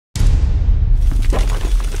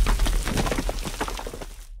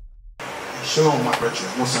Shalom, my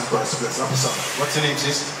brethren. Most in Christ, bless. What's your name,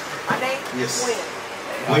 sis? My name? Yes. Wayne.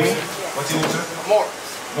 Wayne? Yes. What's your name, sir? Morris.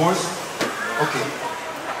 Morris? Okay.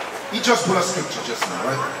 He just pulled a scripture just now,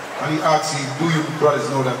 right? And he asked you, do you brothers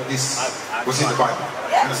know that this was in the Bible?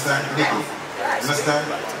 Yes. Understand? They do. Understand?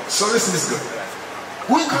 So listen, this is good.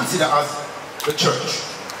 Who you consider as the church?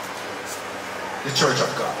 The church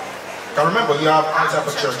of God. Now remember, you have all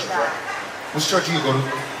types of churches, right? Which church do you go to?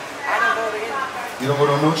 I don't go to any. You don't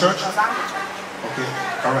go to no church? Because I'm the church. Okay,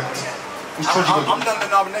 correct. Which church you go to? I'm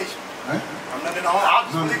non-denomination. Eh? I'm non-denomination. I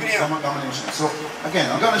just believe in him. Domination. So again,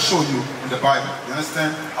 I'm going to show you in the Bible. You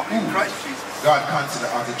understand? I believe in Christ Jesus. God consider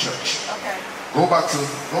as a church. Okay. Go back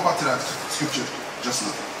to that scripture just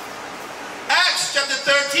now. Acts chapter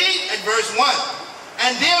 13 and verse 1.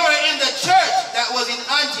 And there were in the church that was in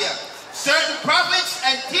Antioch certain prophets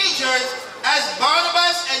and teachers, as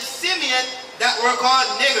Barnabas and Simeon, that were called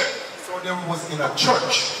Niger. So there was in a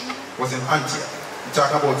church, was in Antioch. We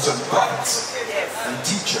talk about certain prophets and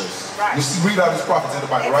teachers. Right. You see, read all these prophets in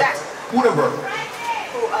the Bible, right? Who they were?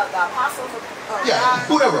 Who, the apostles of Yeah, God?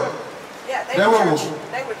 who they were? Yeah, They they were were church.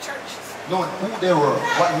 who? They were churches. No, who they were,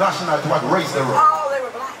 what nationality, what race they were. Oh, they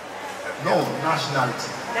were black. No,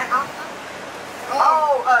 nationality.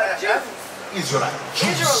 Jews. Israelite.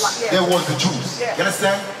 Jews. Israelite, yes. There was the Jews. Yes. You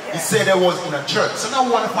understand? Yes. He said there was in a church. So now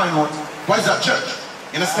we want to find out, what is that church?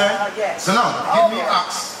 You understand? Yes. So now, give me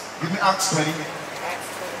Yes. Acts 20.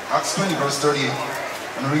 Acts 20 verse 38.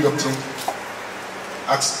 And read up to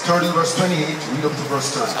Acts 30 verse 28. Read up to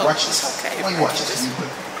verse 30. Watch this. Why you watch this?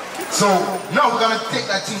 So now we're going to take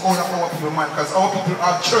that thing out of our people's mind, because our people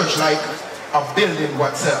are church like a building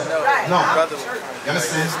whatsoever. Right. No. You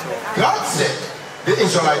understand? God said the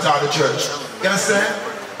Israelites are the church. You understand?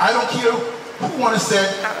 I don't care who want to say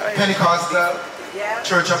Pentecostal, Yeah.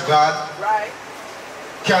 Church of God, Right.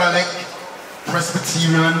 Catholic,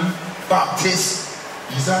 Presbyterian, Baptist.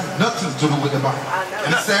 These are nothing to do with the Bible. You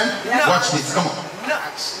understand? Yeah. Watch this. Come on.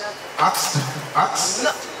 Acts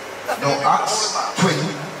 20,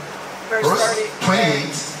 verse 28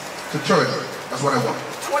 to 30. That's what I want.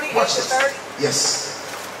 28 Watch to this. 30. Yes.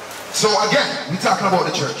 So again, we're talking about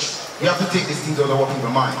the church. We have to take these things out of our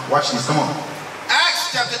people's mind. Watch this. Come on.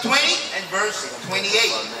 Acts chapter 20 and verse 28.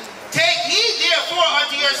 Take heed therefore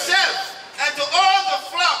unto yourselves and to all the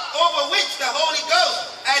flock over which the Holy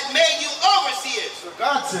Ghost had made you overseers. So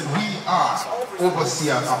God said we are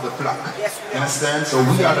overseers of the flock. Yes, we You are. understand? So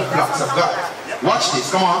we are the flocks of God. Watch this.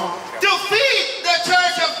 Come on. To feed the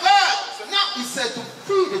church of God. So now he said to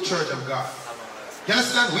feed the church of God. You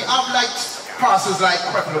understand? We have like pastors like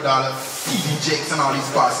Creflo Dollar, T.D. Jakes and all these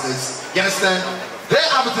pastors. You understand? They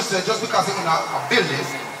have it to say just because they're in a building,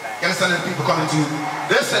 you understand, the people coming to you,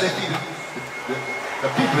 they say they feed the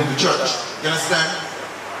people in the church. You understand?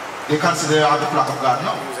 They consider they are the flock of God.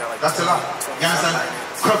 No, that's a lie. You understand?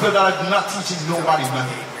 Creflo Dollar is not teaching nobody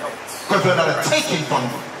nothing. Creflo Dollar taking from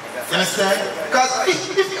you. You understand? Because if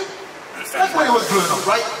you, that's when he was growing up,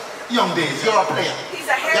 right? Young days, you're a player. He's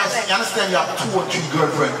a heretic. You understand? You have 2 or 3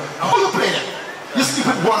 girlfriends. How you play them? You sleep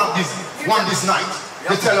with one this night.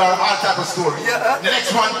 You tell her all type of story. The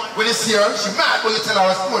next one, when you see her, she's mad when you tell her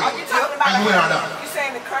a story. Are you talking about And you win her down. You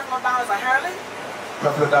saying the Creflo Dollar is a harlot?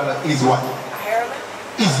 Creflo Dollar is what? A harlot?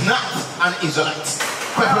 Is not an Israelite.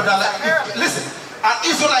 Creflo Dollar is, listen, an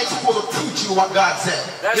Israelite is supposed to teach you what God said.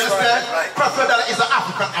 That's you understand? right. Creflo Dollar is an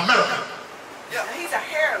African American. He's a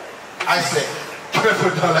harlot. I said, Creflo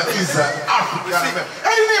Dollar is an African American.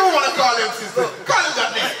 I didn't even want to call him sister. Call him that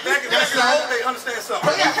name. Back in You the understand? old day, understand something.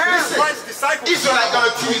 But yeah, listen, Christ's disciples. Israelites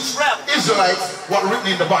gonna teach Israelites what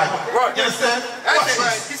written in the Bible. Right. You understand? That's Watch it,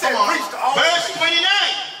 right. this. He said, Come on. preach to all. Verse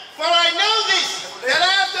 29. For I know this, that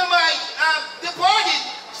after my departed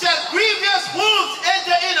shall grievous wolves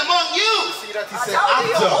enter in among you. See that he said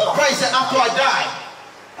after. Christ said after I die.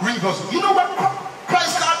 Grievous. You know what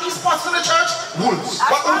Christ called these spots in the church? Wolves.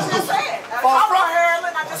 What wolves do? I'm a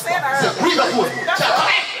harlot. I just said a He said harlot. grievous wolves.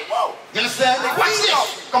 Whoa. You understand? Watch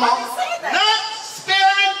this. Come on. Not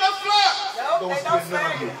sparing the flock. No, they don't spare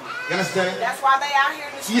none of spare you. you. You understand? That's why they out here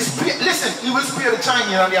in the He street. listen, he will spare the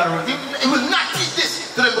Chinese on the other road. He will not teach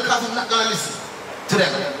this to them because he's not going to listen to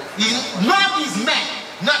them. None of these men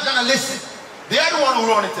not going to listen. They are the one who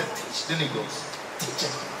run it to teach the Negroes. Teach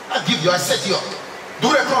them. I give you, I set you up. Do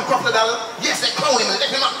they come Creflo Dollar? Yes, they clone him and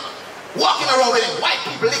lift him up. Walking around with him, white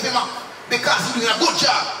people lift him up because he's doing a good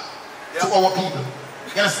job to our people.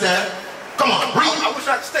 You understand? Come on, read. I wish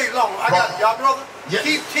I could stay long. I got y'all, brother. Yes.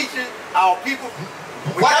 Keep teaching our people.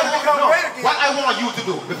 We What gotta become great again. what I want you to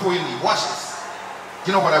do before you leave, watch this.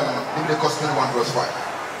 You know what I want? Leviticus 21 verse 5.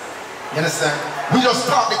 You understand? We just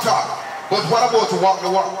talk the talk. But what about to walk the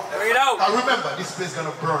walk? Bring it out. Now remember, this place is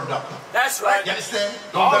gonna burn up. That's right. You understand?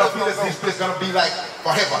 Don't let us feel this place is gonna be like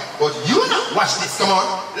forever. But you know, watch this, come on.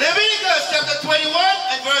 Leviticus chapter 21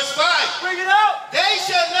 and verse 5. Bring it out. They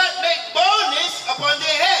shall not make boldness upon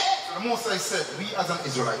their head. So the Most High said, we as an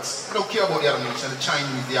Israelites, I don't care about the other nation, the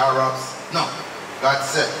Chinese, the Arabs. No. God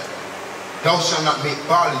said, thou shalt not make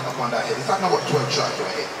barley upon thy head. It's not what 12 tribes your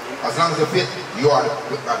head. As long as you're fit, you are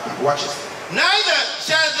the God people. Watch this. Neither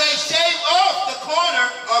shall they shave off the corner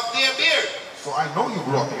of their beard. So I know you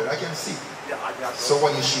grew up here, I can see. Yeah, I got So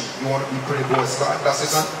what you shoot? You want to be pretty boy start? That's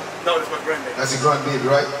it, son? No, that's my grandbaby. That's your grandbaby,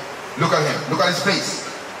 right? Look at him. Look at his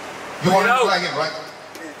face. You want to look like him, right?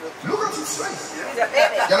 Look at his face. He's a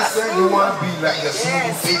baby. You understand? You want to be like your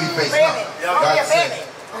smooth baby face now. God said,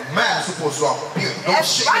 a man is supposed to have a beard. Don't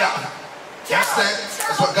That's shake it right. out. You understand?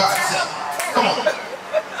 That's what God said. Come on.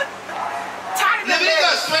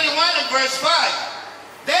 Leviticus 21 and verse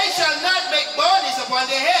 5. They shall not make baldness upon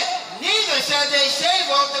their head, neither shall they shave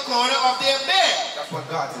off the corner of their beard. That's what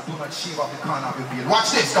God said. Do not shave off the corner of your beard.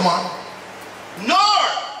 Watch this. Come on. Nor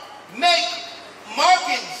make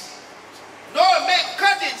markings, nor make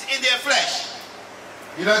cuttings in their flesh.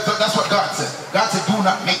 You know, that's what God said. God said, do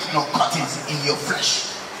not make no cuttings in your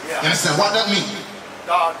flesh. Yeah. You understand what that means?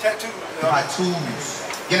 Tattoos. Tattoos.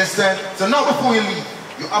 You understand? So now before you leave,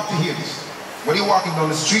 you have to hear this. When you're walking down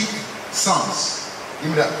the street, Psalms.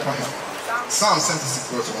 Give me that from here. Psalm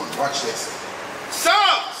 76 verse 1. Watch this.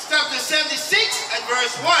 Psalms chapter 76 and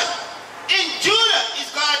verse 1. In Judah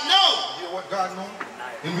is God known. You know what God knows?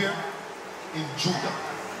 In where? In Judah.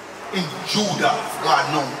 In Judah, God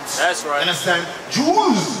knows. That's right. You understand?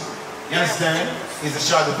 Jews. You understand? Is a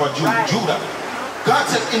shadow for Judah. Judah. God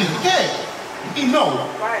said in his head, he knows.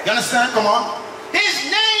 You understand? Come on. His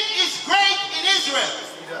name is great in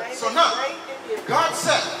Israel. So now, God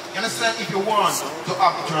said, you understand, if you want to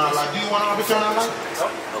have eternal life, do you want to have eternal life?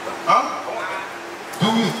 Huh? Do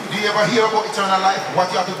you ever hear about eternal life? What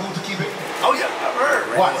you have to do to keep it? Oh yeah, I've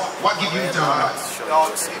heard. What? What gives you eternal life?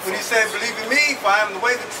 When he said, believe in me, for I am the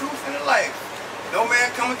way, the truth, and the life. No man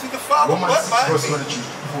coming to the Father Romans but 6 by verse me. 22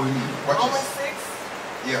 before you leave. Watch Romans this.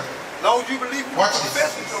 6. Yeah. As long as you believe in Watch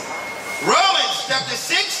confess this. with your mouth. Romans chapter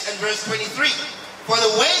 6 and verse 23. For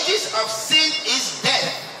the wages of sin is death.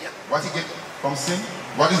 What you get from sin?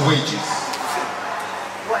 What is wages?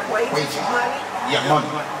 What, wages? Money? Yeah, money.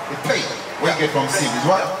 The pay. What you get from sin is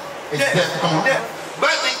what? It's death. Come on.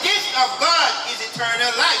 But the gift of God is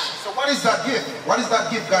eternal life. So what is that gift? What is that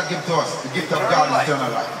gift God gives to us? The gift of God is eternal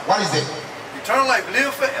life. What is it? Eternal life,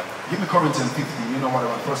 live forever. Give me Corinthians 15. You know what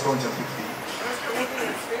I want? 1 Corinthians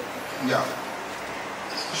 15. Yeah.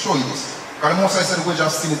 Show you this. God the Most High said the wage of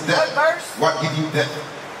sin is death. What verse? What give you death?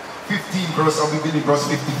 15 verse of the verse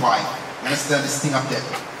 55. You understand this thing up there?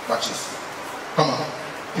 Watch this. Come on.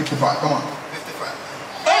 55. Come on. 55.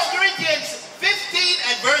 1 Corinthians 15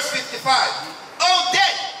 and verse 55. Oh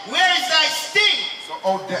death, where is thy sting? So,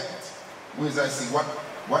 oh death. Where is thy sin? What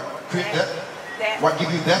create death? Death. What give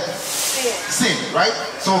you death? Sin. Sin, right?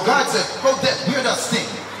 So God said, oh death, where does sting?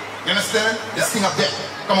 You understand? The sting of death.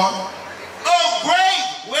 Come on. Oh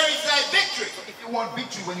grave, where is thy victory? If you want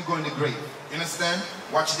victory when you go in the grave, you understand?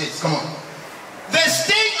 Watch this. Come on. The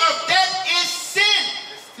sting of death is sin.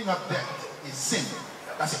 The sting of death is sin.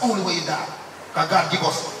 That's the only way you die. Because God give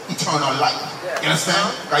us eternal life. You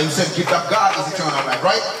understand? Because you said gift of God is eternal life,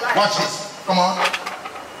 right? Watch this. Come on.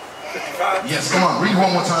 55. Yes, come on. Read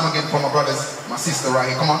one more time again for my brothers, my sister right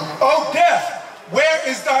here. Come on. Oh death, where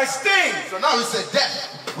is thy sting? So now he said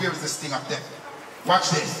death. Where is the sting of death?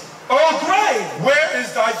 Watch this. Oh grave, where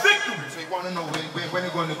is thy victory? So you want to know when you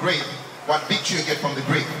go in the grave, what victory you get from the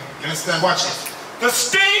grave. You understand? Watch this. The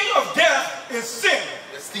sting of death is sin,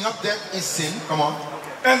 The sting of death is sin. Come on.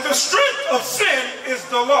 and the strength of sin is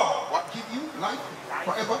the law. What give you life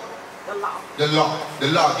forever? The law. The law. The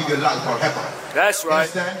law give you life forever. That's You right.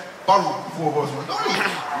 understand? Baruch 4 verse 1. Don't leave.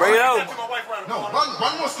 Bring it out. No,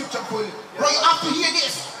 one more scripture for you. Bro, you have to hear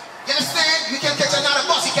this. You understand? You can catch another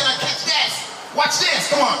bus, you cannot catch this. Watch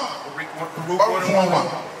this. Come on. Baruch 4:1.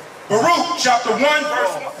 Baruch chapter 1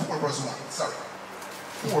 verse 1. 4 verse 1. Sorry.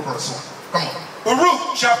 4 verse 1. Come on.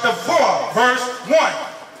 Baruch chapter 4 verse 1.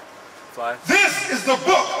 5. This is the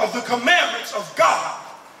book of the commandments of God,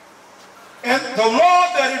 and the law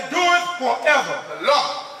that endureth forever. The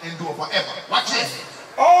law endure forever. Watch this.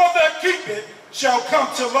 All that keep it shall come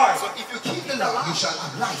to life, So if you keep the law, you shall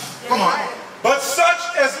have life. Come on. but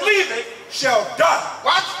such as leave it shall die.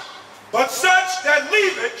 What? But such that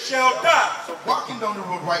leave it shall die. So walking down the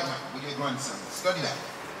road right now with your grandson, study that.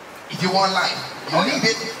 If you want life, you leave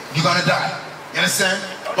it, you're gonna die. You understand?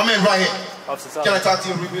 My man right here. Officer Solomon. Can I talk to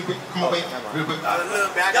you real quick? Come on, wait, real quick.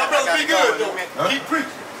 Y'all brothers be good though. Huh? Keep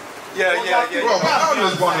preaching. Bro, but I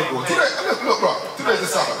always want to go. Today, look, bro. Today's the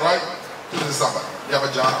Sabbath, right? Today's the Sabbath. You have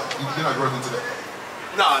a job. You're not working today.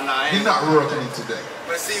 No, I ain't. You're not working today.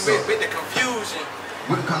 But see, So, with the confusion,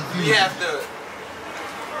 with the confusion. we have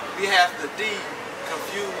to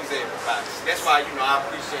de-confuse everybody. That's why, I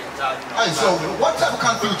appreciate y'all. Hey, so what type of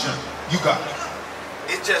confusion you got?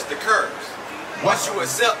 It's just the curse. Once you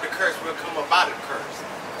accept the curse, we'll come up out of the curse.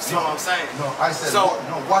 See what I'm saying? No, I said, so,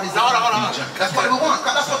 what is the confusion? That's what we want.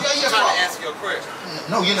 That's what we're here I'm for. trying to answer your question.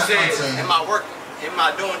 No, you're not answering. Am I working? Am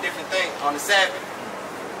I doing different things on the Sabbath?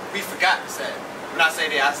 We forgot the Sabbath. When I say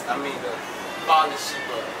that, I mean the fallen sheep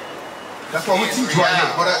of That's what we teach right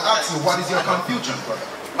here. But I ask you, what is your confusion, brother?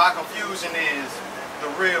 My confusion is the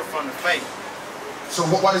real from the fake. So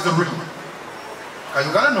what is the real? Because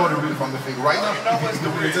you gotta know the real from the fake right now. You know what's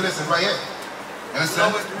the the real real? to listen right here. You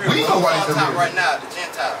understand? what's the real? We know what is the on top real. right now, the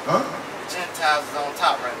Gentiles. Huh? The Gentiles is on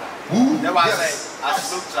top right now. Ooh, That's why yes. I say, I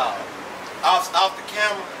salute y'all. Off the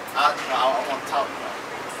camera, I want to talk.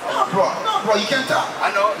 Bro, you can't talk. I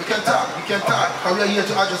know. You can't talk. You can't talk. Because we are here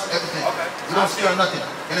to address everything. Okay. You don't steal nothing.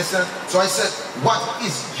 You understand? So I said, what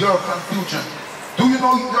is your confusion? Do you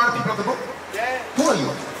know you are the people of the book? Yeah. Who are you?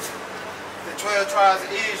 The 12 tribes of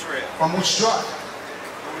Israel. From which tribe?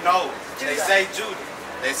 Who knows? They say Judah.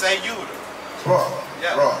 They say Judah. Bro,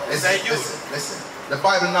 Yeah. bro, They say you. listen. The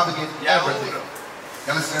Bible navigates everything.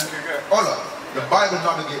 You understand? Hold up. The Bible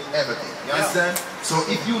navigates everything. You understand? So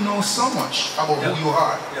if you know so much about who you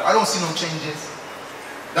are, I don't see no changes.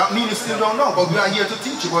 That means you still don't know, but we are here to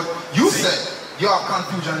teach you. But you said you have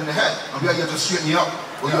confusion in the head, and we are here to straighten you up.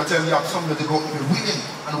 But you're telling me you have somewhere to go if you're willing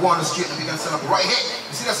and want to straighten, we can stand up right here.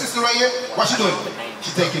 You see that sister right here? What she doing?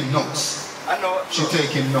 She taking notes. I know it. She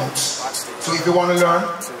taking notes. So if you want to learn,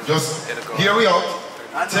 just hear me out.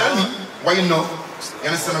 Tell me what you know.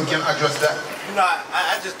 You understand? We can address that.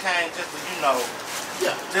 I just came just to,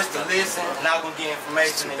 just to listen, and I'm going to get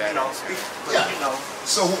information and, speak. But,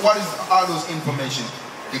 So what is all those information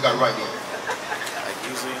you got right here?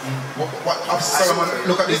 Usually. What Solomon,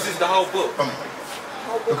 look at this. This is the whole book. Come here.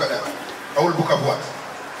 Look at that. A whole book of what?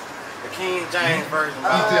 The King James Version.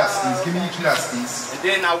 Ecclesiastes. Give me Ecclesiastes. And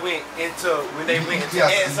then I went into, when they went into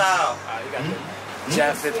Ecclesiastes. exile, You got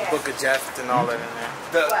the Japheth, Book of Japheth, and all that in there.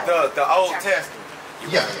 the Old Testament.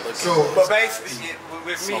 Yeah. So But basically,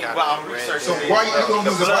 with me, while I'm researching, why you don't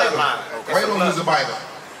use the Bible? bloodline. Why you don't use the Bible?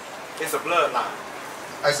 It's a bloodline.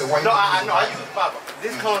 I said, why you No, don't I use the know. I Bible? use the Bible.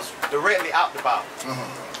 This comes directly out the Bible.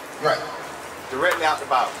 Right. Directly out the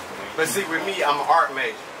Bible. But see, with me, I'm an art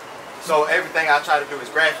major. So everything I try to do is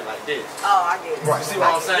graphic like this. Oh, I get it. Right. You see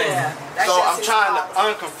what I'm saying? Yeah. That's So just I'm his trying to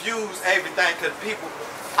fault. unconfuse everything because people,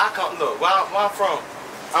 look, where I'm from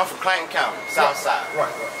Clayton County, South Side. Right.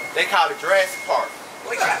 They call it Jurassic Park.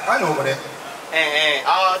 I know over there. And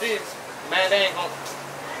all this, man, they ain't gonna,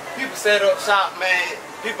 people set up shop, man,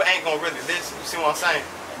 people ain't gonna really listen, you see what I'm saying?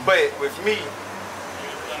 But with me,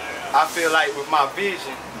 I feel like with my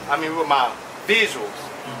vision, with my visuals,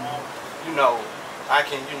 I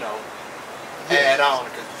can, add on,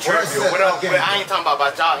 contribute, whatever, but I ain't talking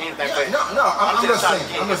about y'all anything, but I'm just trying saying,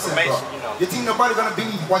 to get information, You think nobody gonna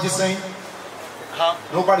believe what you're saying? Huh?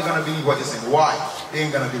 Nobody gonna believe what you're saying. Why? They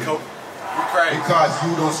ain't gonna believe. You crazy. Because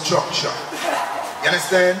you don't structure. You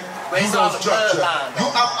understand? But You it's don't all the structure. bloodline, You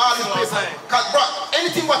have all the You know what I'm paper. saying? Cause bro,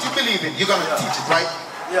 anything what you believe in, you're gonna teach it, right?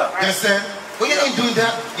 Yeah. You understand? But you ain't doing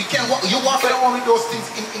that. You can't walk, you're walking around with those things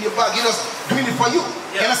in your bag. You're just doing it for you.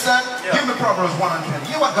 You understand? Give me Proverbs 1 and 20.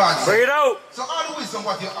 Hear what God says. Bring it out. So all the wisdom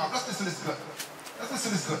what you have, let's listen to this good. Let's listen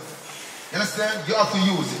to this good. You understand? You have to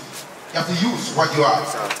use it. You have to use what you have.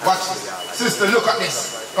 Watch this. Sister, look at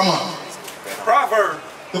this. Come on. Proverbs,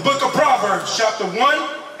 the book of Proverbs, chapter 1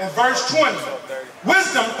 and verse 20.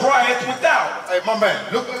 Wisdom crieth without. Hey, my man,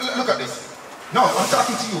 look at this. No, I'm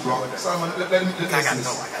talking to you, bro. Solomon, let me listen this.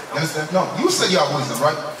 You understand? No, you said you have wisdom,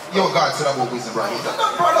 right? Your God said about wisdom, right? No,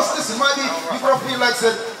 bro, just listen. Maybe you could feel like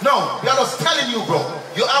said, no, we are just telling you, bro.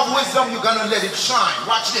 You have wisdom, you're gonna let it shine.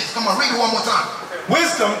 Watch this. Come on, read it one more time.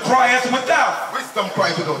 Wisdom crieth without. Wisdom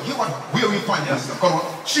cries without. Where we find wisdom? Come on.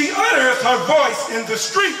 She uttereth her voice in the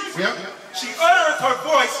street. Yeah. She uttereth her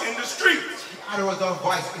voice in the street. She uttereth her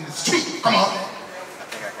voice in the street. Come on.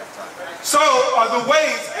 So are the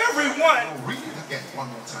ways everyone. Read it again one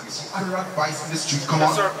more time. She uttereth her voice in the street. Come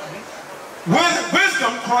on.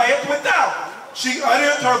 Wisdom crieth without. She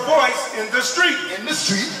uttereth her voice in the street. In the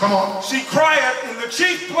street. Come on. She crieth in the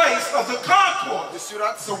chief place of the concourse. You see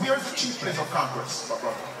that? So where is the chief place of congress, my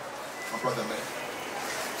brother? My brother, man.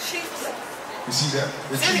 Chief place. You see that?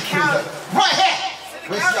 The City chief place. County. Right here. City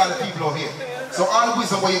Where's all the County. people over here? So all the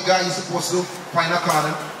wisdom what you got, you're supposed to find a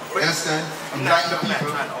corner. You understand? And like the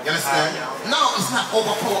people. You understand? No, it's not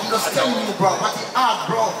overpower. I'm just telling you, bro. What you are,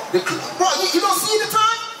 bro. Bro, you don't see the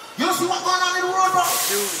time? You don't see what's going on in the world, bro?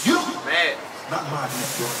 You don't? Mad. Not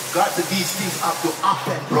madness, bro. God said these things have to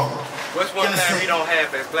happen, bro. What's one thing we don't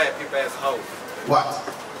have as black people as a whole? What?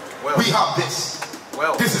 Well, we have this.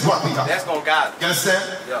 Well, this is what we have. That's gonna guide us. You understand?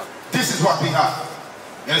 Yeah. This is what we have.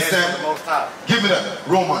 You understand? The most high. Give me that.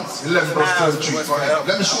 Romans 11 verse 33.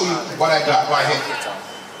 Let me show you what I got right here.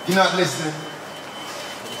 You're not listening.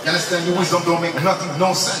 You understand? Your wisdom don't make nothing,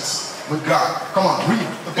 no sense with God. Come on, read.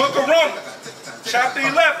 The book of Romans, chapter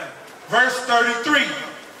 11, verse 33.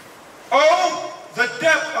 Oh, the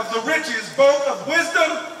depth of the riches, both of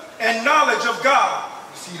wisdom and knowledge of God.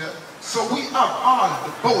 You see that? So we have all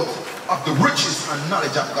the both of the riches and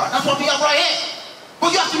knowledge of God. That's what we have right here.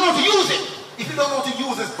 But you have to know to use it. If you don't know to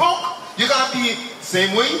use this book, you're going to be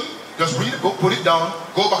same way. Just read the book, put it down,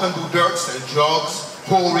 go back and do dirt, sell drugs,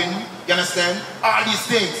 whoring, you understand? All these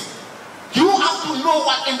things. You have to know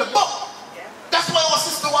what in the book. That's why our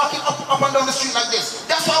sister walking up and down the street like this.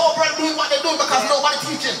 That's why our brother doing what they're doing, because nobody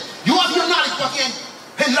teaching. You have your knowledge, but you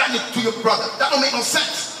ain't learning it to your brother. That don't make no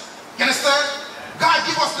sense. You understand? God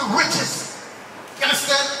give us the riches. You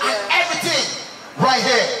understand? And everything right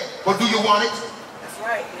here. But do you want it? That's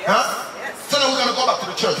right. Yes. Huh? Yes. So now we're going to go back to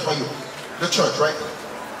the church for you. The church, right?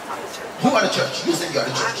 Who are the church? You said you are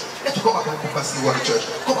the church. Let's go back and see who are the church.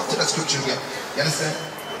 Go back to that scripture again. You understand?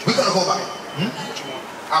 We're going to go back.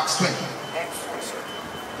 Acts 20.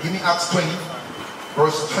 Give me Acts 20,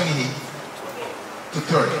 verse 28 to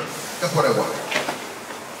 30. That's what I want.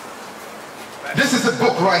 This is the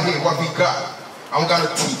book right here, what we got. I'm going to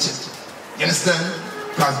teach it. You understand?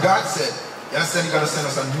 Because God said, you understand, He's going to send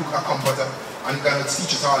us a new comforter, and He's going to teach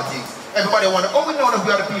us all things. Everybody wonder, oh, we know that we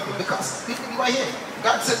are the people, because people right here.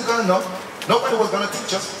 God said we're going to know. Nobody was going to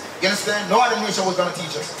teach us. You understand? No other nation was going to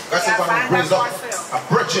teach us. God said we're going to raise up a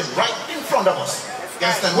bridge right in front of us. You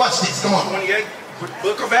understand? Watch this. Come on. 28,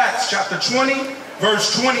 book of Acts, chapter 20,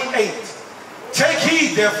 verse 28. Take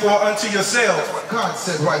heed, therefore, unto yourselves. That's what God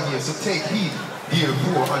said right here. So take heed,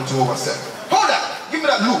 therefore, unto ourselves. Hold on. Give me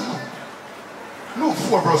that Luke. Luke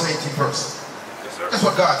 4, verse 18 verse. Yes, sir. That's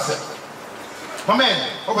what God said. My man,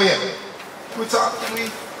 over here. Can we talk? Can we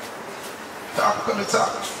talk? Can we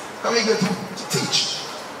talk? Come here to teach.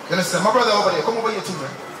 You understand? My brother over there. Come over here too,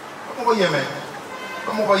 man. Come over here, man.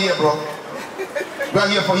 Come over here, bro. We are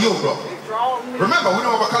here for you, bro. Remember, we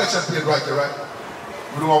don't have a collection plate right here, right?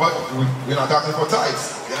 We don't have we're not talking for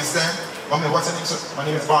tithes. You understand? My man, what's your name, sir? My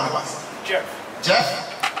name is Barnabas. Jeff. Jeff?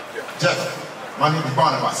 Jeff. My name is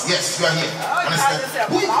Barnabas. Yes, you are here. Understand?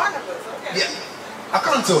 Yeah.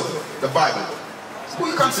 According to the Bible, who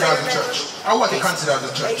you consider as the church? Or what you consider as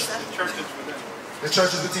the church? The church is within. The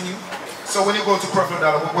church is within you? So when you go to Prophet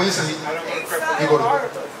Dollar, where you say? I don't go to Creflo. You go to?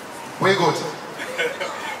 Where you go to?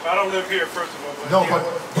 I don't live here, first of all. No, but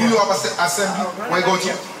do you have an assembly? Where you go to?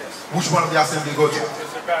 Yes. Which one of the assembly you go to?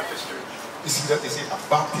 It's a Baptist church. You see that they say a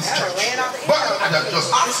Baptist church. But I just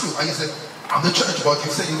asked you, and you said, I'm the church, but you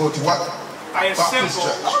say you go to what? I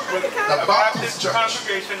assemble with The a Baptist Baptist church.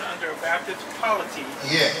 congregation under a Baptist polity.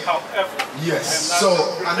 Yeah. However, Yes.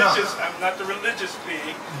 I'm not the religious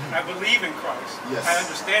being. I believe in Christ. Yes. I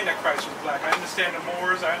understand that Christ was black. I understand the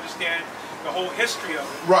Moors. I understand the whole history of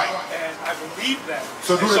it. Right. And I believe that.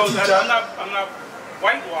 So do and the teacher? I'm not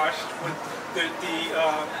whitewashed with the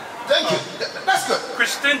Thank you. That's good.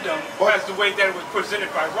 Christendom as the way that it was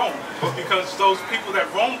presented by Rome. Because those people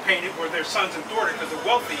that Rome painted were their sons and daughters, because the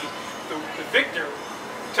wealthy, the victor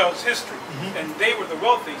tells history, and they were the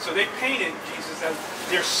wealthy, so they painted Jesus as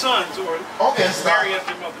their sons or as Mary as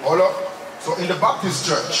their mother. Hold up. So in the Baptist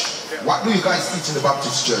church, what do you guys teach in the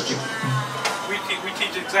Baptist church? We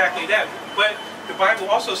teach exactly that, but the Bible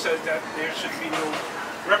also says that there should be no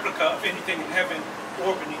replica of anything in heaven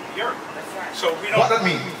or beneath the earth. So we don't. What that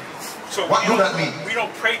mean? So what do that mean? We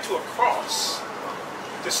don't pray to a cross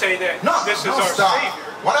to say that this is our stop. Savior.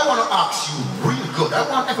 What I want to ask you, real good, I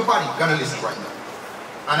want everybody gonna listen right now,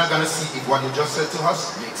 and I'm gonna see if what you just said to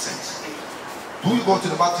us makes sense. Do you go to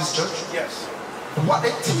the Baptist church? Yes. What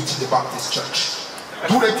they teach in the Baptist church?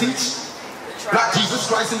 Do they teach Black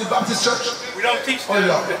Jesus Christ in the Baptist church? We don't teach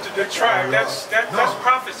the tribe. That's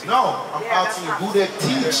prophecy. No, I'm asking you, do they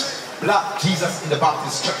teach Black Jesus in the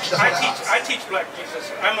Baptist church? I teach Black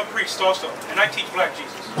Jesus. I'm a priest also, and I teach Black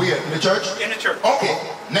Jesus. Where? In the church? In the church. Okay,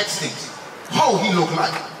 next thing. How he look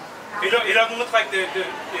like? It doesn't look like the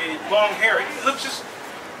long hair. It looks just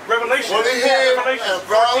Revelation. What he had, Revelation.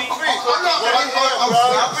 bro.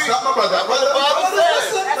 Stop, my brother.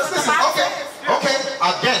 Listen. Okay.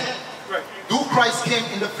 Again. Do Christ came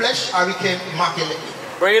in the flesh or he came immaculate?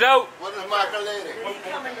 Bring it out. What is immaculate?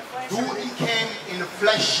 Do he came in the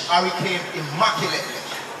flesh or he came immaculate?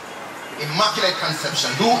 Immaculate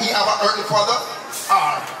conception. Do he have an earthly father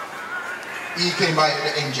or he came by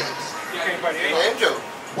the angels? He came by the Angel.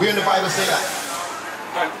 Where in the Bible say that?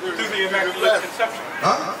 Through the Immaculate Conception.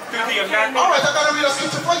 Huh? Through the Immaculate. Alright, I gotta read a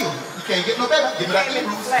scripture for you. You can't get no better. Give me that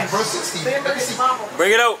Hebrews in verse 16. Let me see.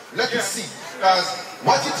 Bring it out. Let me see. Because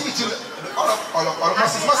what you teach you, hold up.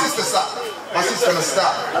 My sister stop. My sister gonna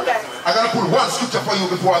stop. Okay. I gotta put one scripture for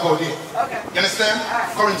you before I go there. Okay. You understand?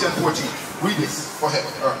 Corinthians 14. Read this. Go ahead.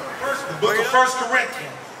 The book of 1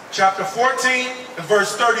 Corinthians, chapter 14 and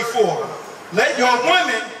verse 34. Let your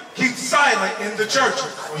women keep silent in the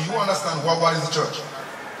churches. So you understand what is the church?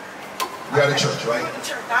 We are the church, right?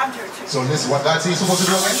 I'm church. So listen, what God says you're supposed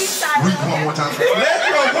to do again? Read one more time. Let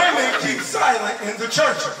your women keep silent in the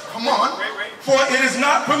churches. Come on. For it is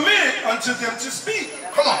not permitted unto them to speak.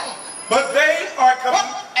 Come on. But they are What?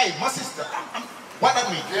 Hey, my sister. What that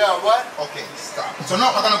mean? Yeah, what? Okay, stop. So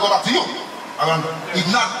now I'm gonna go back to you.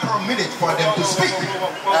 It's not permitted for them to speak.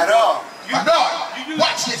 At all. But no,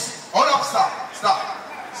 watch this. Hold up, stop.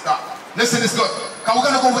 Listen, it's good. Because we're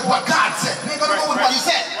gonna go with what God said. We ain't gonna go with what you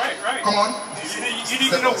said. Right. Come on. You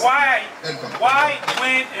need to know why,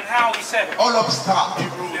 when, and how he said it. All up, stop.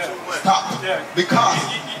 Stop. Yeah. Because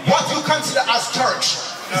what you consider as church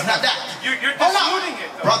is not that. You're Hold up. diluting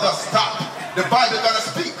it, though. Brother, stop. The Bible gonna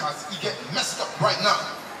speak because he get messed up right now.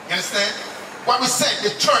 You understand? What we said,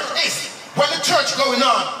 the church is, when the church going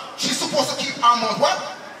on, she's supposed to keep her mouth what?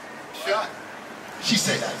 Shut. She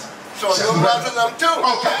said that. So you're watching them too.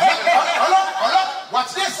 Okay. Hold up.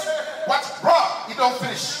 Watch this. Watch, bro. He don't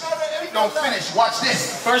finish. Watch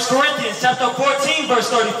this. 1 Corinthians chapter 14 verse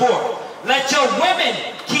 34. Let your women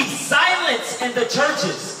keep silence in the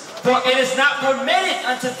churches, for it is not permitted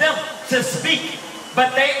unto them to speak,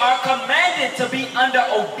 but they are commanded to be under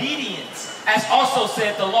obedience, as also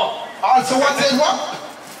said the law. Also what said what?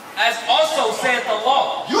 As also said the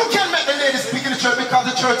law. You can make the ladies speak in the church because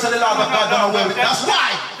the church said the law of God done away with. That's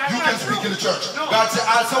why you can speak in the church. God said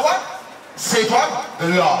also what? Say what? The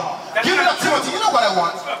law. Give me that Timothy. You know what I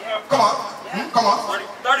want. Come on.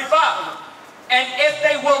 35. And if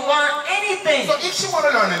they will learn anything, So if she want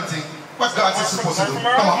to learn anything, what God is supposed to do?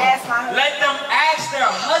 Come on. let them ask their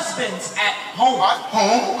husbands at home.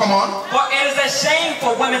 Home. Come on. For it is a shame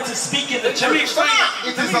for women to speak in the church.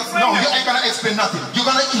 It is no, you ain't gonna explain nothing. You're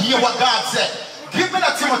gonna hear what God said. Give me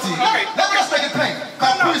that Timothy. Let me just make it plain.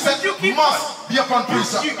 Because precept must be upon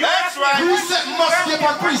precept. That's right. Precept must be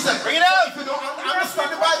upon precept. Bring it out. If you don't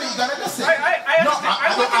understand the Bible, you're gonna listen. I No, understand. I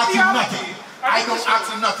don't ask you nothing. I don't ask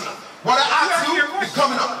you nothing. What I ask you is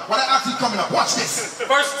coming up. Watch this. 1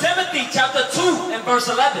 Timothy chapter 2 and verse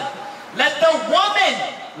 11. Let the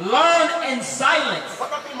woman learn in silence. What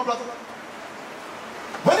that mean, my brother?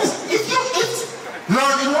 What is if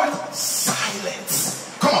learn in what?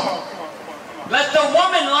 Silence. Come on. Let the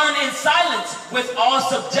woman learn in silence with all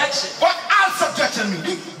subjection. What all subjection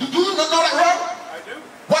mean? Do you not know that word? I do.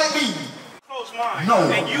 What it mean? Closed mind. No.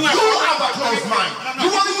 And You have a closed mind. No. You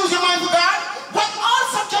want to use your mind for God? What all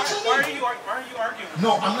subjection Why mean? are you arguing?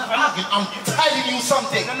 No, I'm not arguing. I'm telling you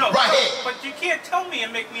something right here. But you can't tell me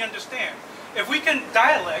and make me understand. If we can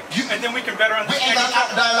dialect, and then we can better We ain't understand got each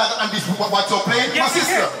other. dialogue on this. What's your plan? Yes,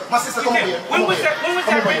 My sister, come over here. When was that written?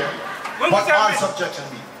 When was What that all written? subjection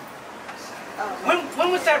mean?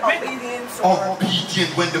 When was that written? Obedience or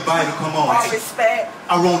Obedient when the Bible come on. respect.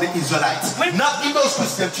 Around the Israelites. When- Not in those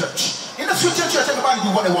Christian church. In the Christian church, everybody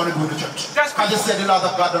do what they want to do in the church. That's I just said the law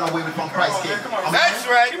of God done away with from Christ came. Come on. That's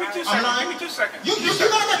right. Give me 2 I'm seconds. lying. Give me 2 seconds. You're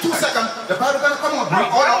gonna get 2 seconds. The Bible gonna come on, bro. No,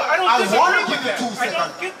 I don't I disagree want to with give you that. 2 I seconds.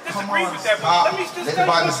 don't disagree with that, but stop. let me just Let tell the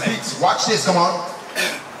you Bible something. speak. Watch this. Come on.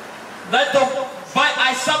 But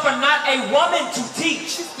I suffer not a woman to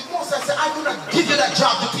teach, The Moses said, I do not give you that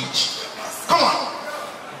job to teach. Come on.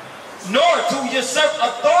 nor to usurp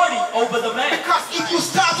authority over the man. Because if you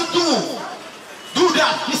start to do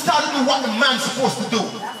that, you start to do what the man's supposed to do.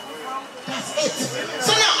 That's it.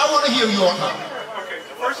 So now I want to hear you now. Okay,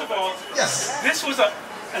 first of all, Yes. this was an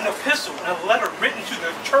epistle, a letter written to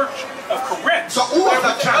the church of Corinth. So who was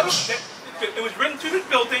that church? It was written to the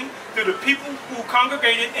building, to the people who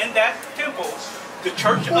congregated in that temple, the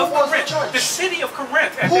church Who of was the Corinth, church? the city of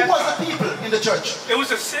Corinth. At Who that was time. the people in the church? It was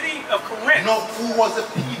the city of Corinth. No, who was the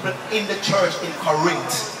people in the church in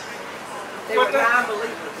Corinth? They were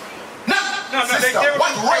non-believers. No, Sister, they were-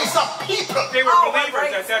 what race of people? They were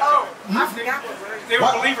believers at that time. I forgot what race. They were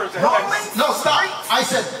What? believers at that time. No, stop. I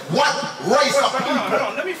said, what race of Hold on,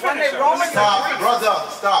 people? let me When finish. they Romans- Stop, brother,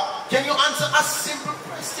 stop. Can you answer a simple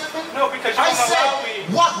question? No, because you I don't allow said, me.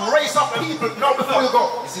 what race of people? No, before you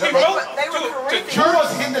go. You see that, He wrote brother? They were to Corinthians. Who was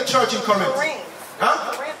in the church in Corinth? Corinthians.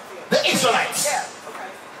 Huh? Corinthians. The Israelites. Yeah, okay.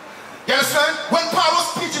 You understand? When Paul was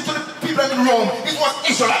preaching to the people in Rome, it was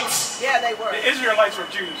Israelites. Yeah, they were. the Israelites were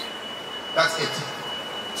Jews. That's it.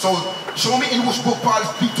 So show me in which book Paul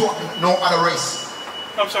speaks to no other race.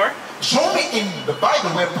 I'm sorry? Show me in the Bible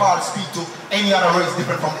where Paul speaks to any other race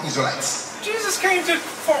different from the Israelites. Jesus came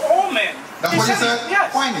for all men. That's what he said? Yes.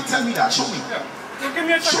 Find it. Tell me that. Show me. Yeah. Well, give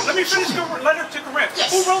me a second. Show- Let me finish show the letter to Corinth. Yes.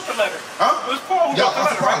 Who wrote the letter? Huh? It was Paul who Yeah, wrote the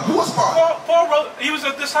that's letter, Paul. right? Who was Paul? Paul wrote, he was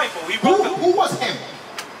a disciple. He wrote Who was him?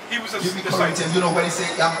 he was a Give me disciple. Corinthians. You know when he say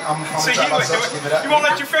I'm from See, the tribe of such. Give me that. he won't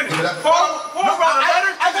let you finish. Give me that. Paul No, wrote a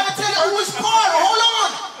letter. I gotta tell you who is Paul. Hold on.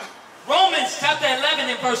 Romans chapter 11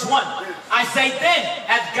 and verse 1. I say then,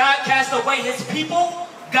 hath God cast away his people?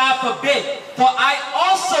 God forbid. For I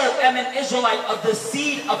also am an Israelite of the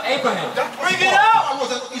seed of Abraham. Bring it out. I was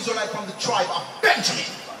an Israelite from the tribe of Benjamin.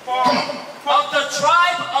 Come on. Of the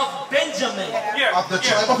tribe of Benjamin. Yeah. Of the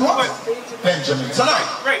tribe of what? Benjamin. So now,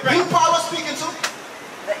 Right. who Paul was speaking to?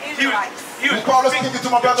 The Israelites. He was Who Paul was speaking to,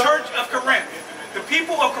 my brother? the church of Corinth. The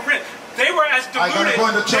people of Corinth. They were as I gotta deluded. go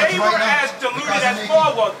in the church They right were now as deluded because as I'm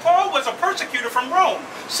Paul was. Paul was a persecutor from Rome,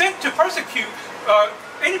 sent to persecute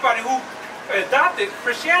anybody who adopted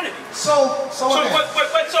Christianity. So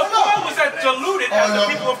Paul was as deluded as the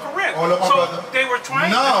people of Corinth. Hold up, my So brother. they were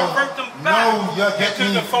trying to convert them back you're into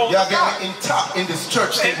getting the fold you're of God. getting intact in this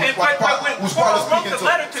church thing And with what but Paul, when who's Paul Paul was wrote speaking the to.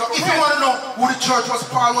 letter to So if you Corinth- want to know who the church was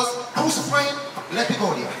Paul was crucifying, let me go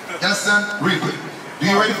there. You understand? Real quick. Do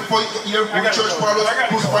you ready for hear who the church Paul was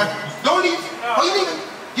crucifying? Don't leave. Are you leaving?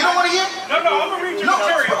 You don't want to hear? No, I'm gonna read you No, the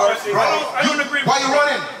material. bro. I don't agree Why with you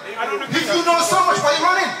running? I don't agree If with you know so much, why you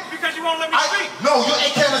running? because you won't let me speak. No, you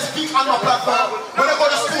ain't can't speak on my platform. When I go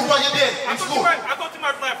to school, what you did I in go school? to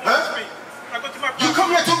my platform Huh? to speak. I go to my You platform. come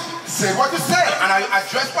here to say what you say, and I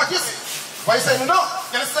address what you say. Why you saying no?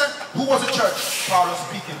 You understand? Who was the church Paul was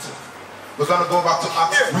speaking to? We're gonna go back to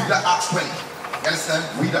Acts. Read the Acts 20. You understand?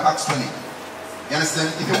 Read the Acts 20. You understand?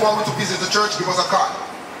 If you want me to visit the church, give us a call.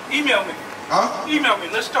 Email me. Huh? Email me.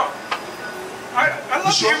 Let's talk. I love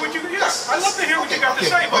to sure? hear what you Yes. I love to hear what you got to Okay,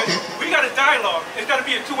 say, but okay. we got a dialogue. It's got to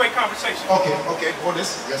be a two-way conversation. Okay. Hold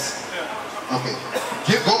this. Yes. Yeah. Okay.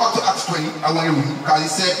 Go back to Acts 20. I want you to read because he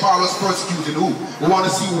said Paul was persecuting who? We want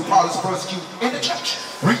to see who Paul is persecuting in the church.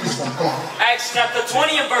 Read this one. Come on. Acts chapter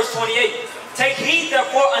 20 and verse 28. Take heed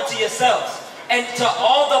therefore unto yourselves, and to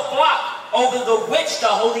all the flock over the which the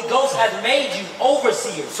Holy Ghost hath made you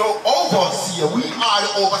overseers. So overseer, we are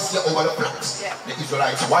the overseer over the flocks. Yeah. The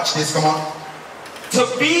Israelites. Watch this. Come on. To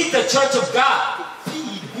feed the church of God,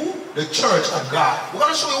 Feed who? The church of God. We're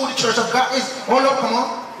going to show you who the church of God is. Hold up, come on.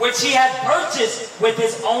 which he hath purchased with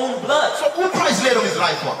his own blood. So who Christ laid on his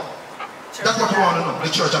life for? That's what we want to know.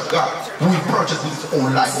 The church of God. Who he purchased with his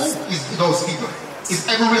own life. Who is those people? Is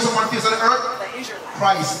every race upon the face of the earth? The Israelites.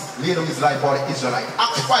 Christ laid on his life for the Israelite.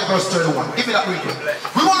 Acts 5 verse 31. Give me that real quick.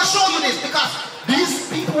 We want to show you this because these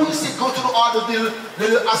people who say go to the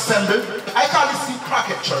little assembly, I call this the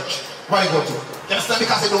crackhead church. Why they go to? You understand?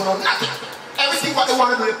 Because they don't know nothing. Everything what they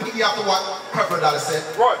want to do, they piggy after what Creflo Dollar said,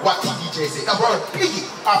 Right. what TDJ said. That's what they piggy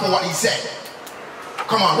after what he said.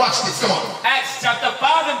 Come on, watch this, come on. Acts chapter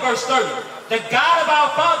 5 and verse 30. The God of our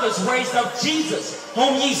fathers raised up Jesus,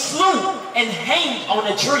 whom ye slew and hanged on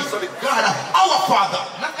a tree. So the God of our Father,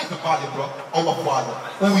 not everybody, bro, our Father,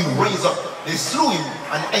 who we raise up, they slew him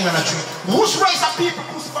and hang on a tree. Who's raised up people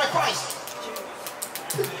crucify Christ?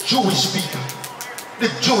 The Jewish people.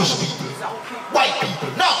 The Jewish people. White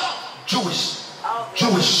people. No, Jewish.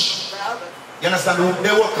 Jewish. You understand?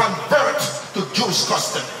 They will convert to Jewish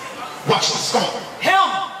custom. Watch this, come on. Him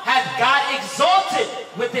hath God exalted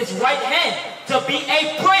with his right hand to be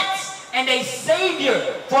a prince and a savior,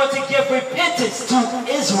 for to give repentance to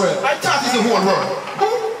Israel. I thought it's the whole world. Who?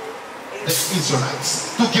 The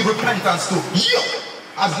Israelites. To give repentance to you.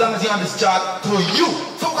 As long as you're on this chart, to you.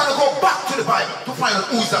 So we're going to go back to the Bible to find out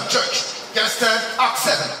who's that church. You understand? Acts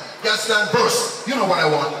 7. You understand? Verse. You know what I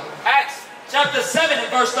want. Acts chapter 7 and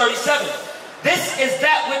verse 37. This is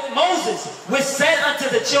that with Moses was said unto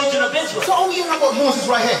the children of Israel. So we hear about Moses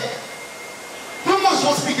right here. Who Moses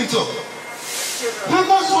was speaking to? Who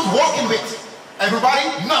Moses was walking with? Everybody?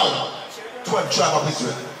 No. 12 tribe of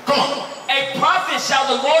Israel. Come on. A prophet shall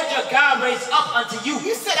the Lord your God raise up unto you.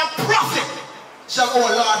 He said a prophet shall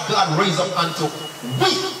our Lord God raise up unto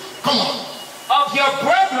we. Come on. Of your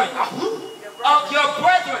brethren. Of your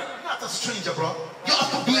brethren. Not a stranger, bro. You have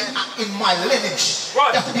to be in my lineage.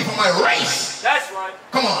 Right. You have to be from my race. That's right.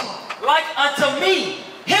 Come on. Like unto me,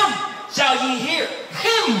 him shall ye hear.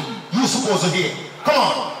 Him you supposed to hear. Come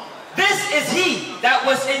on. This is he that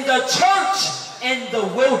was in the church in the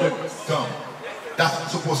wilderness. Dumb.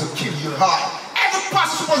 That's supposed to kill your heart. Every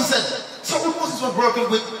pastor supposed to say, so who Moses was working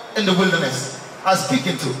with in the wilderness, are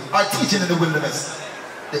speaking to, are teaching in the wilderness?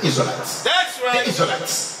 The Israelites. That's right. The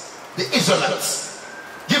Israelites. The Israelites.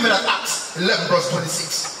 Give me that Acts 11 verse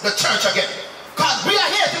 26. The church again. God, we are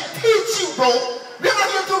here to teach you, bro. We are not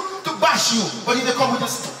here to bash you. But if they come with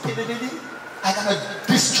this stupidity, I'm going to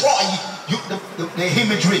destroy you, the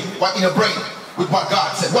imagery what in your brain with what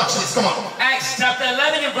God said. Watch this, come on. Acts chapter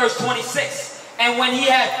 11 and verse 26. And when he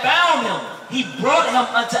had found him, he brought him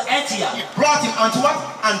unto Antioch. He brought him unto what?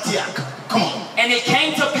 Antioch. Come on. And it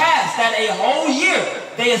came to pass that a whole year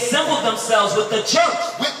they assembled themselves with the church.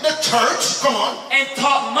 With the church, come on. And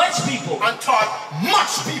taught much people. And taught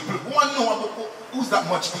much people. Who's that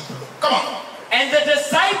much people? Come on. And the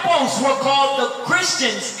disciples were called the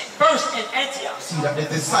Christians first in Antioch. See that the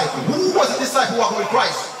disciple. Who was the disciple walking with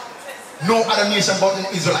Christ? No other nation but the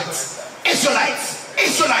Israelites. Israelites.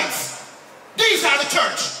 Israelites. These are the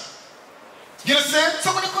church. You understand?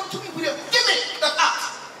 Somebody come to me with it. Give me that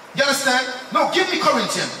Acts. You understand? No, give me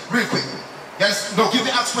Corinthians real quick. You understand? No, give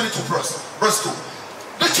me Acts 22 first. Verse 2.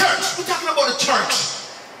 The church. We're talking about the church.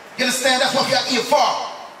 You understand? That's what we are here for.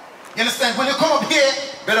 You understand? When you come up here,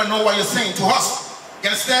 better know what you're saying to us.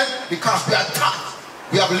 You understand? Because we are taught.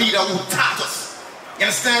 We have a leader who taught us. You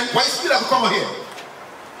understand? Why is it that we come here?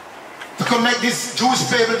 To come make this Jewish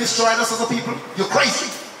fable destroy us as a people? You're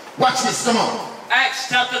crazy. Watch this, come on. Acts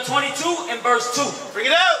chapter 22 and verse 2. Bring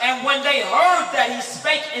it out. And when they heard that he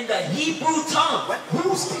spake in the Hebrew tongue.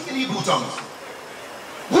 Who speak in Hebrew tongues?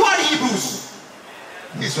 Who are the Hebrews?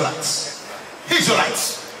 Israelites.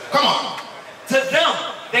 Israelites. Come on. To them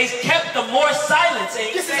they kept the more silence.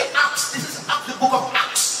 And This is Acts. This is Acts, the book of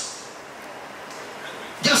Acts.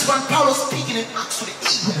 Just when Paul was speaking in Acts to the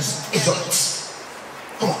Hebrews, Israelites.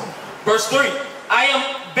 Come on. verse 3. I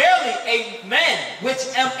am barely a man which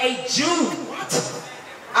am a Jew. What?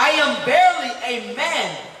 I am barely a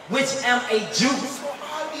man which am a Jew. So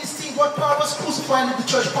all these things, what Paul was crucifying in the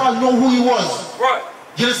church, Paul know who he was. Right.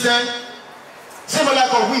 You understand? Similar like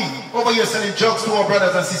how we over here selling drugs to our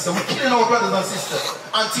brothers and sisters. We're killing our brothers and sisters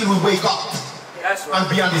until we wake up. That's right. And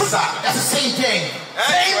be on the side. That's the same thing.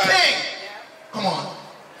 Same thing. Come on.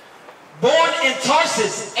 Born in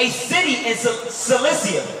Tarsus, a city in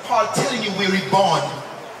Cilicia. Paul telling you we're reborn.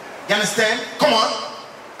 You understand? Come on.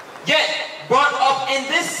 Yet brought up in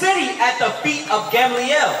this city at the feet of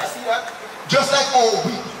Gamaliel. See that? Just like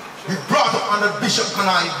we brought up under Bishop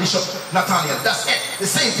Kanai, Bishop Nathaniel. That's it. The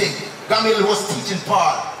same thing. Gamaliel was teaching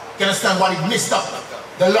Paul. You understand what he messed up?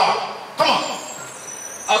 The law. Come on.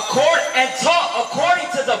 And taught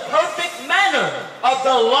according to the perfect manner of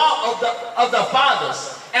the law of the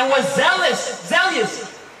fathers, and was zealous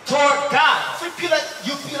toward God. So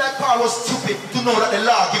you feel like Paul was stupid to know that the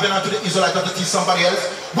law given unto the Israelites not to teach somebody else.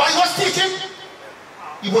 What he was teaching?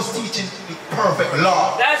 He was teaching the perfect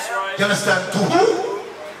law. That's right. You understand? To who?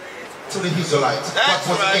 To the Israelites. That's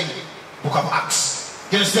what was right. in the book of Acts.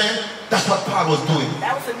 You understand? That's what Paul was doing.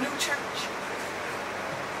 That was a new church.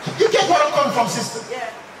 You get what I'm coming from, sister? Yeah.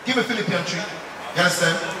 Give me Philippians 3. You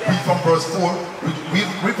understand? Read from verse 4.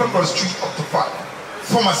 Read from verse 3 up to 5.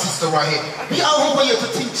 For my sister right here. We are over here to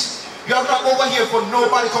teach. You are not over here for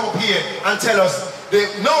nobody come up here and tell us.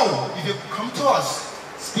 No. If you come to us,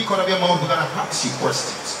 speak out of your mouth, we're going to ask you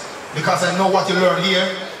questions. Because I know what you learn here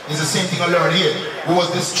is the same thing I learned here. We was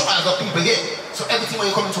destroyers of people here. So everything when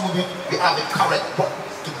you come into we have it correct.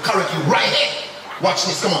 To correct you right here. Watch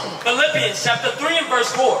this, come on. Philippians chapter 3 and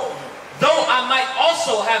verse 4. Though I might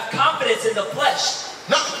also have confidence in the flesh.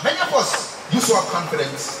 Now, many of us used to have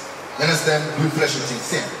confidence. You understand? Doing flesh and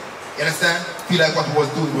sin. You understand? Feel like what we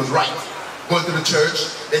was doing was right. Going to the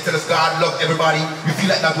church, they tell us God loved everybody. We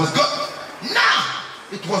feel like that was good. Nah,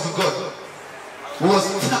 it wasn't good. We was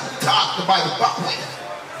taught the Bible back way.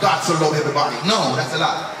 God so loved everybody. No, that's a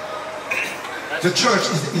lie. The church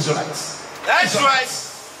is the Israelites. That's right.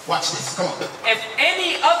 Watch this. Come on. If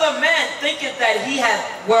any other man thinketh that he hath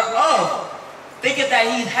whereof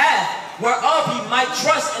he might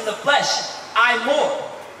trust in the flesh, I more.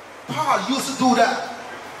 Paul used to do that.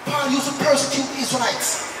 Paul used to persecute the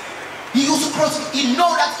Israelites. He used to persecute. He know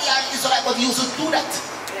that he had Israelite, but he used to do that.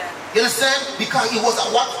 Yeah. You understand? Because he was a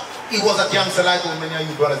what? He was a gangster like how many of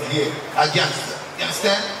you brothers here. A gangster. You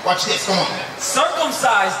understand? Watch this. Come on.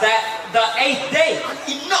 Circumcised that the 8th day.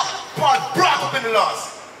 Enough. Paul brought up in the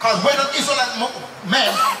laws. Because when an Israelite man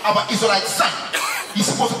have an Israelite son, he's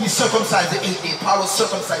supposed to be circumcised the 8th day. Paul was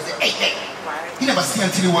circumcised the 8th day. He never seen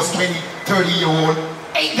until he was 20, 30-year-old.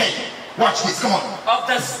 8th day. Watch this. Come on. Of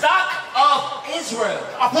the stock of Israel.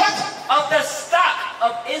 Of what? Of the stock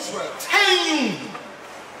of Israel. Telling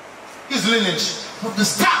you. his lineage of the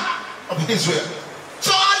stock of Israel.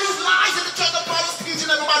 So all these lies in the church that Paul was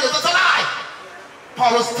teaching everybody, that's a lie.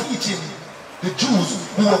 Paul was teaching the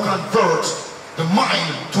Jews who will convert the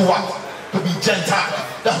mind to what? To be Gentile.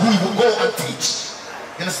 That we will go and teach.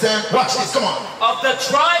 You understand? Watch this, come on. Of the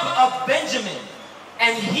tribe of Benjamin,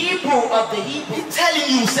 and Hebrew of the Hebrew. He's telling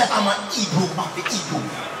you, say, I'm an Hebrew of the Hebrew.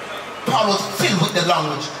 Paul was filled with the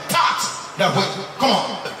language. Taught that way. Come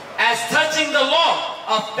on. As touching the law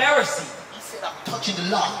of Pharisee. He said, I'm touching the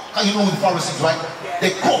law. How you know the Pharisees, right?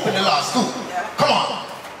 They go up in the laws too. Come on.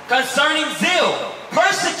 Concerning zeal,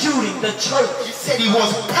 persecuting the church. He said he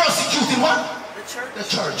was persecuting what? The church. The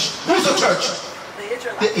church. Who's the church? The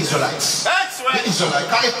Israelites. The Israelites. That's right. The Israelites.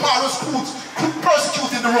 If Paul was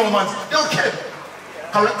persecuting the Romans, they would kill him.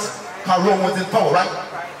 Correct? Because Rome was in power, right?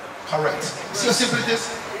 Correct. See how simple it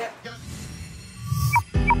is?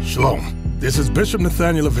 Shalom. This is Bishop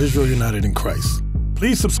Nathaniel of Israel United in Christ.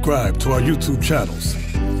 Please subscribe to our YouTube channels.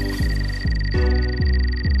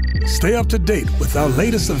 Stay up to date with our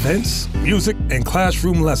latest events, music, and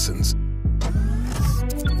classroom lessons.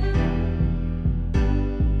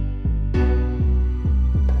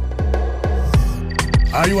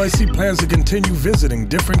 IUIC plans to continue visiting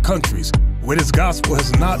different countries where this gospel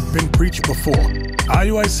has not been preached before.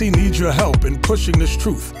 IUIC needs your help in pushing this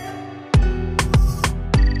truth.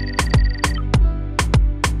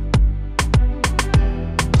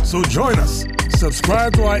 So join us.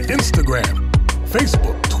 Subscribe to our Instagram,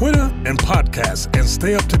 Facebook, Twitter, and podcasts, and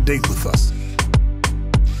stay up to date with us.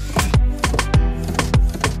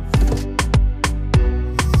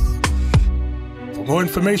 For more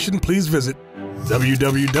information, please visit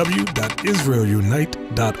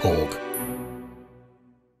www.israelunite.org.